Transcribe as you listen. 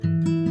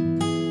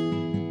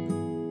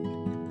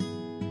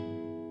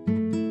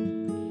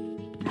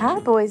Hi,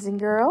 boys and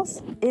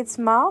girls. It's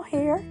Ma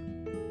here.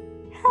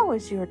 How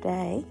was your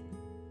day?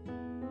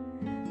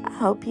 I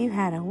hope you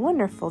had a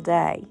wonderful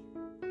day.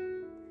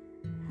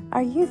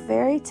 Are you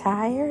very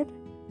tired?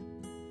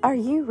 Are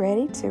you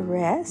ready to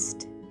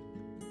rest?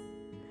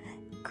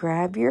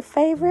 Grab your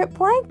favorite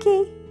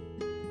blankie.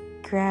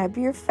 Grab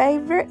your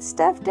favorite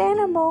stuffed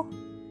animal,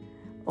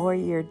 or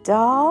your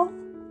doll,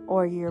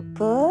 or your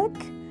book,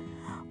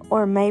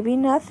 or maybe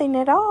nothing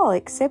at all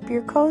except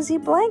your cozy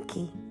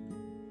blankie.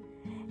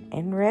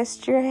 And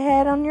rest your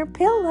head on your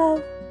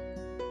pillow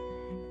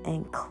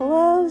and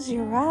close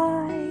your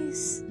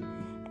eyes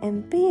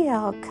and be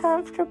all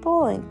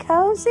comfortable and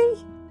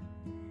cozy.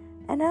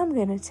 And I'm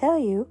going to tell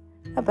you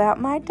about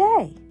my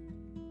day.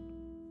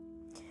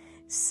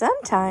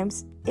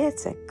 Sometimes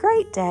it's a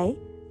great day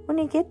when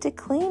you get to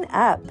clean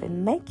up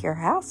and make your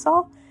house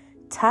all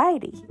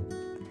tidy.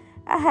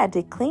 I had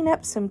to clean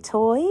up some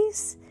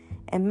toys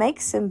and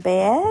make some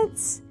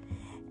beds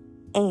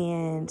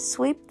and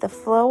sweep the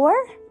floor.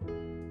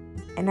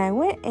 And I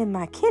went in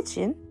my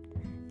kitchen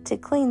to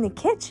clean the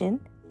kitchen,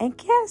 and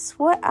guess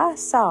what I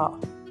saw?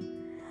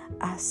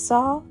 I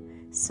saw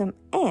some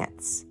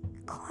ants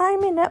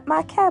climbing up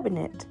my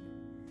cabinet,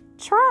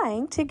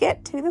 trying to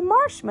get to the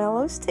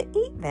marshmallows to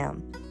eat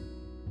them.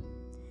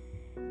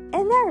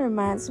 And that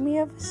reminds me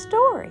of a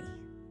story.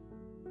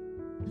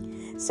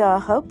 So I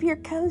hope you're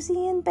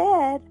cozy in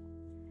bed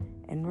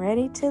and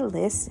ready to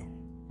listen.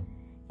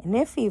 And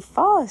if you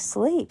fall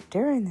asleep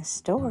during the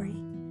story,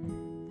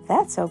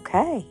 that's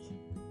okay.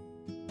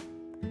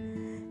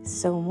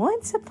 So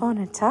once upon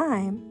a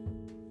time,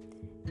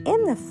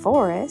 in the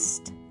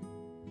forest,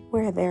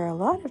 where there are a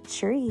lot of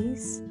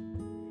trees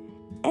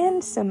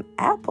and some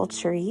apple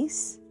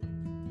trees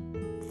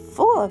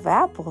full of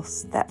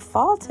apples that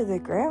fall to the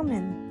ground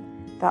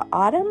in the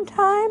autumn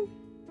time,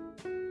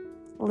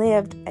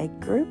 lived a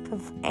group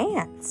of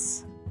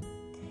ants.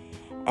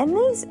 And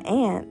these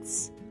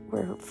ants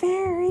were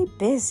very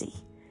busy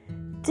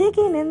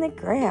digging in the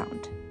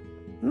ground,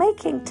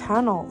 making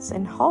tunnels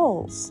and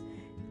holes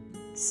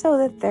so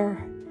that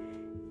their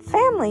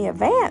family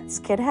of ants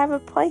could have a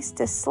place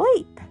to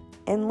sleep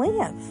and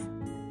live.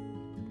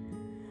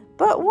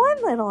 But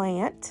one little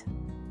ant,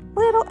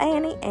 little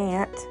Annie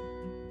ant,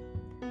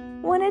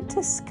 wanted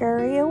to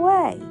scurry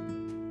away.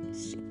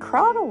 She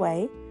crawled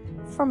away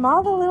from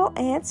all the little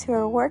ants who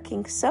are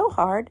working so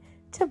hard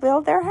to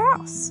build their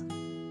house.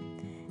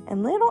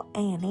 And little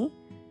Annie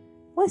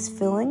was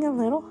feeling a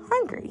little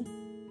hungry.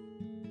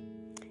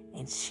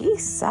 And she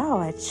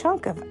saw a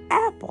chunk of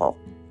apple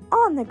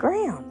on the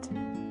ground.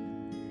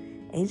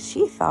 And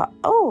she thought,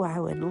 oh, I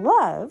would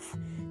love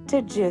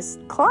to just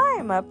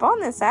climb up on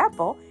this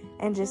apple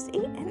and just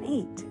eat and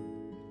eat.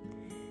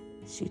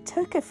 She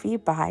took a few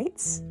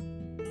bites,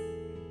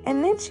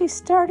 and then she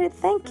started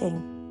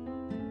thinking,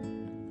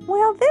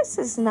 well, this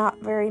is not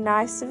very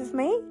nice of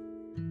me.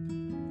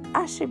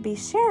 I should be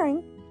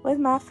sharing with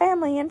my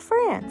family and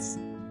friends.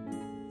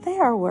 They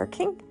are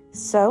working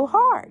so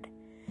hard.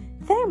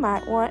 They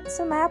might want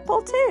some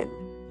apple too.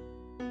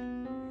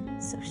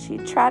 So she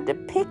tried to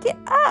pick it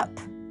up.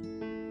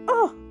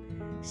 Oh,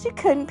 she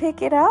couldn't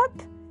pick it up.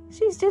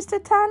 She's just a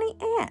tiny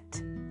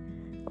ant.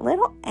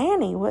 Little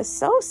Annie was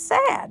so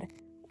sad.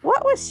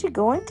 What was she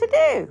going to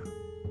do?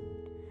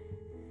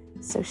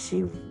 So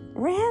she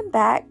ran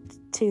back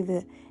to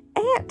the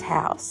ant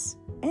house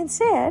and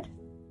said,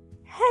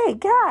 hey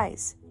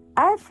guys,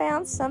 I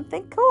found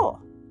something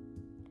cool.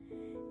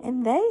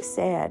 And they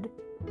said,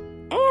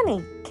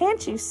 Annie,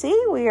 can't you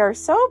see we are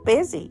so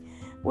busy?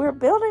 We're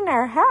building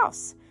our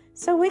house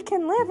so we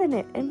can live in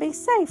it and be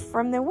safe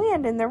from the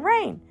wind and the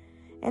rain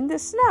and the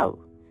snow.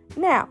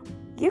 Now,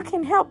 you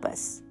can help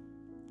us.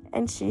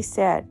 And she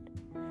said,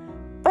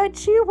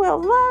 but you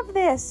will love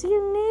this.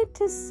 You need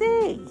to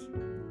see.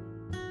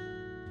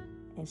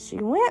 And she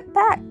went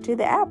back to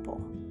the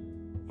apple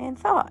and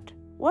thought,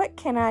 what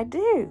can I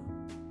do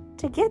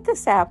to get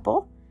this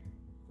apple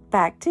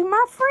back to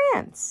my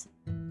friends?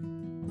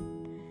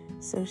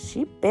 So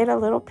she bit a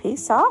little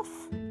piece off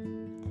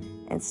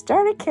and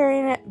started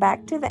carrying it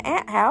back to the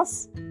ant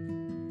house.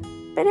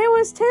 But it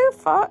was too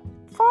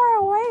far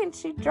away and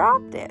she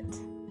dropped it.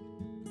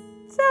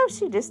 So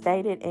she just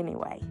ate it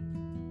anyway.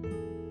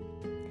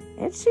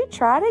 And she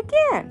tried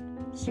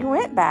again. She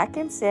went back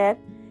and said,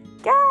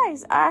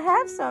 guys, I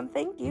have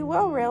something you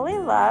will really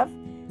love.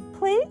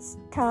 Please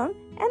come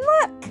and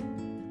look.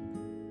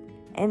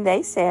 And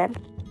they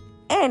said,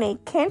 Annie,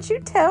 can't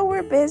you tell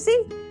we're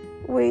busy?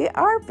 We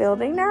are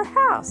building our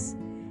house,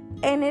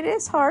 and it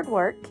is hard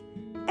work,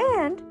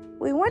 and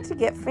we want to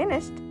get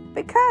finished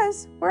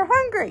because we're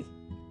hungry.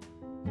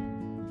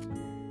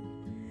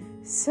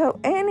 So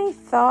Annie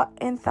thought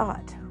and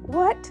thought,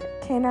 what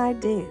can I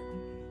do?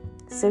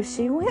 So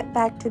she went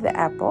back to the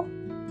apple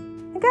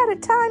and got a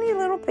tiny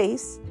little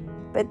piece,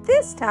 but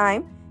this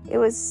time it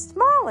was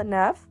small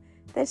enough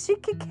that she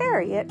could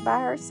carry it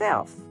by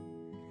herself.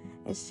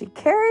 And she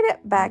carried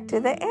it back to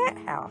the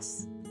ant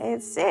house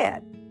and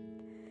said,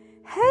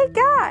 hey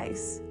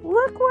guys,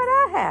 look what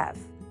I have.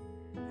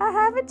 I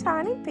have a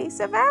tiny piece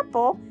of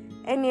apple,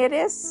 and it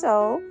is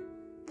so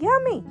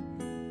Yummy!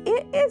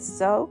 It is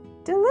so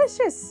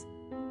delicious."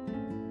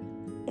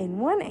 And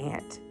one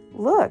ant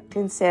looked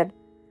and said,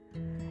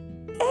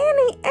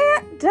 "Annie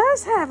Ant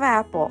does have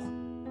apple.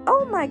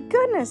 Oh my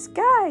goodness,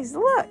 guys,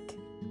 look."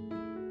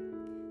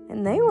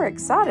 And they were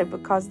excited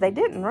because they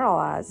didn't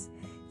realize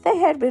they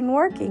had been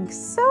working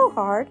so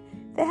hard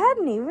they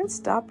hadn't even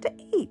stopped to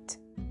eat.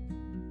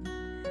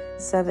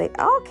 So they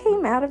all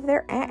came out of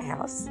their ant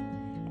house,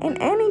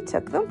 and Annie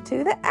took them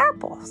to the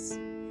apples.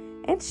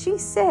 And she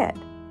said,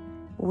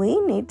 "We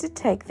need to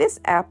take this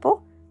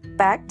apple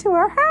back to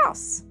our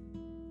house."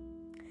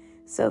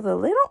 So the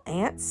little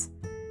ants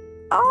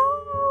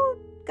all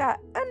got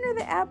under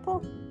the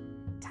apple,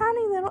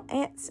 tiny little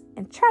ants,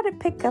 and tried to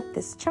pick up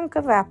this chunk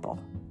of apple.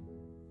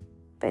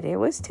 But it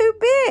was too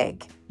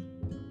big.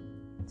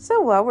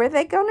 So what were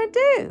they going to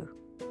do?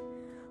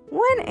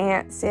 One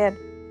ant said,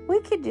 "We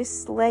could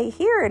just lay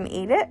here and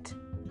eat it."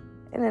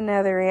 And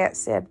another ant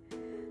said,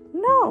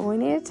 "No, we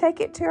need to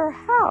take it to our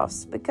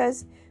house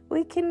because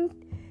we can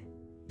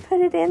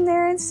put it in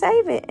there and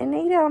save it and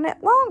eat on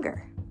it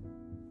longer."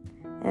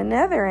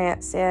 Another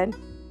ant said,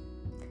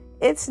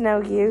 "It's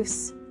no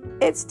use.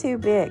 It's too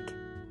big."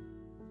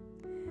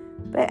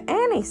 But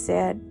Annie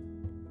said,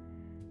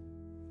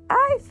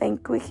 "I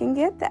think we can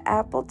get the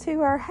apple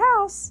to our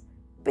house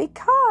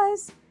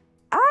because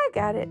I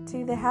got it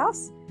to the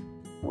house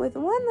with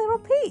one little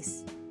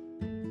piece.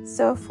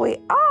 So if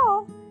we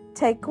all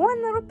take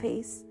one little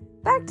piece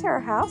back to our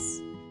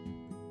house,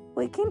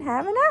 we can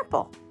have an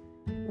apple.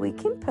 We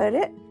can put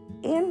it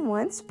in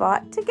one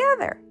spot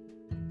together."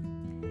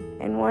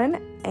 And one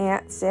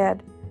ant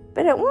said,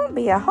 "But it won't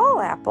be a whole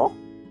apple."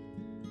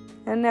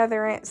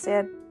 Another ant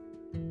said,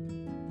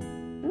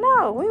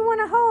 "No, we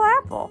want a whole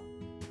apple."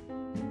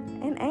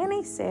 And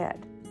Annie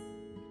said,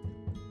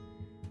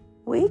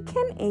 "We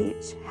can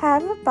each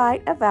have a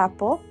bite of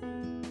apple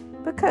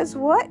because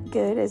what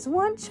good is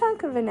one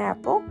chunk of an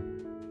apple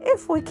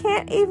if we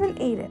can't even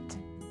eat it?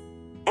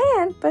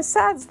 And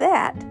besides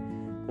that,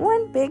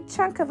 one big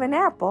chunk of an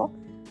apple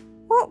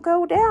won't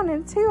go down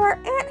into our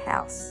ant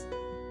house."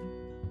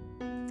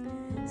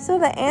 So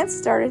the ants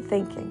started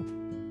thinking,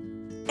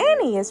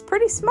 Annie is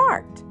pretty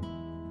smart.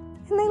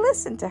 And they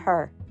listened to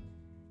her.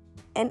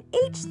 And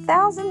each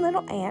 1,000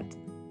 little ant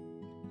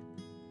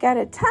got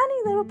a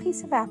tiny little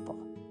piece of apple.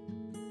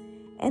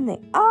 And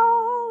they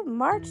all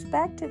marched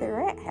back to their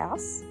ant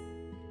house.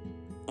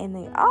 And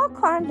they all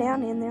climbed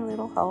down in their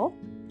little hole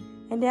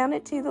and down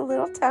into the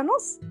little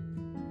tunnels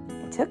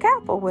and took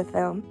apple with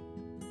them.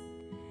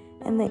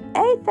 And they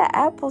ate the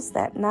apples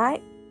that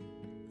night.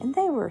 And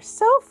they were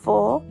so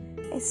full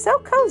and so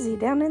cozy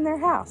down in their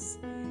house.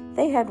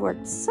 They had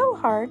worked so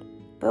hard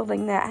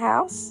building that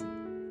house.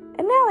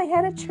 And now they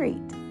had a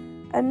treat,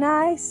 a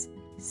nice,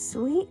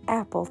 sweet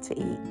apple to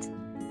eat.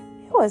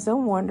 It was a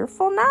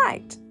wonderful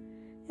night.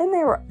 And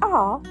they were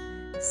all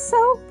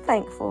so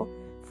thankful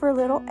for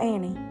little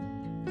Annie.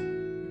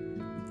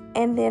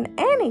 And then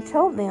Annie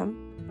told them,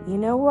 "You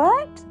know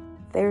what?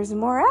 There's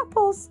more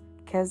apples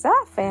because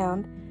I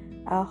found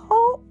a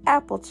whole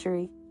apple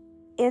tree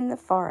in the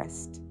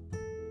forest."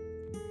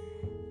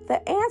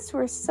 The ants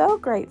were so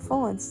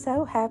grateful and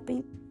so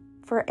happy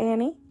for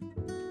Annie.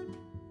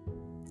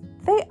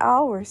 They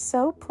all were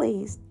so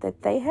pleased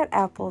that they had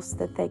apples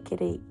that they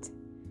could eat,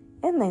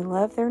 and they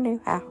loved their new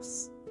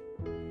house.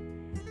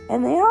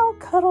 And they all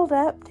cuddled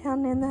up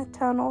down in the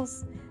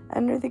tunnels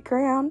under the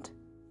ground,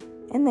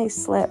 and they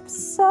slept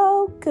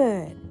so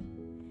good.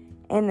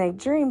 And they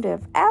dreamed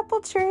of apple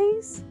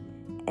trees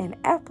and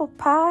apple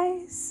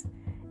pies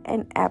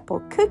and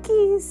apple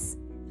cookies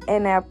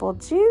and apple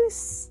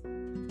juice.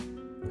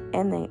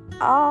 And they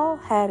all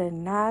had a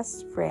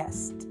nice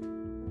rest.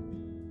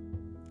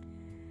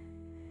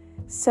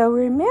 So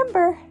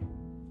remember,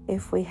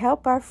 if we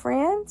help our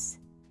friends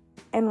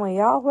and we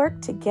all work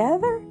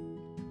together,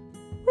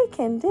 we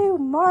can do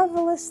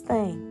marvelous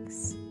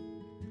things.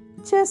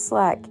 Just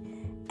like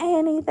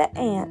Annie the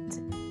ant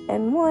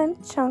and one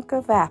chunk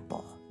of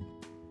apple.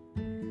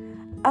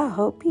 I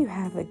hope you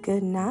have a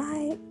good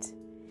night.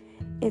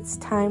 It's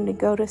time to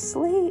go to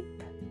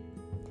sleep.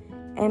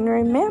 And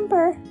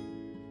remember,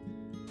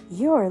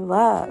 you're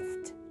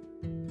loved.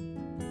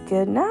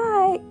 Good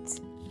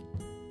night.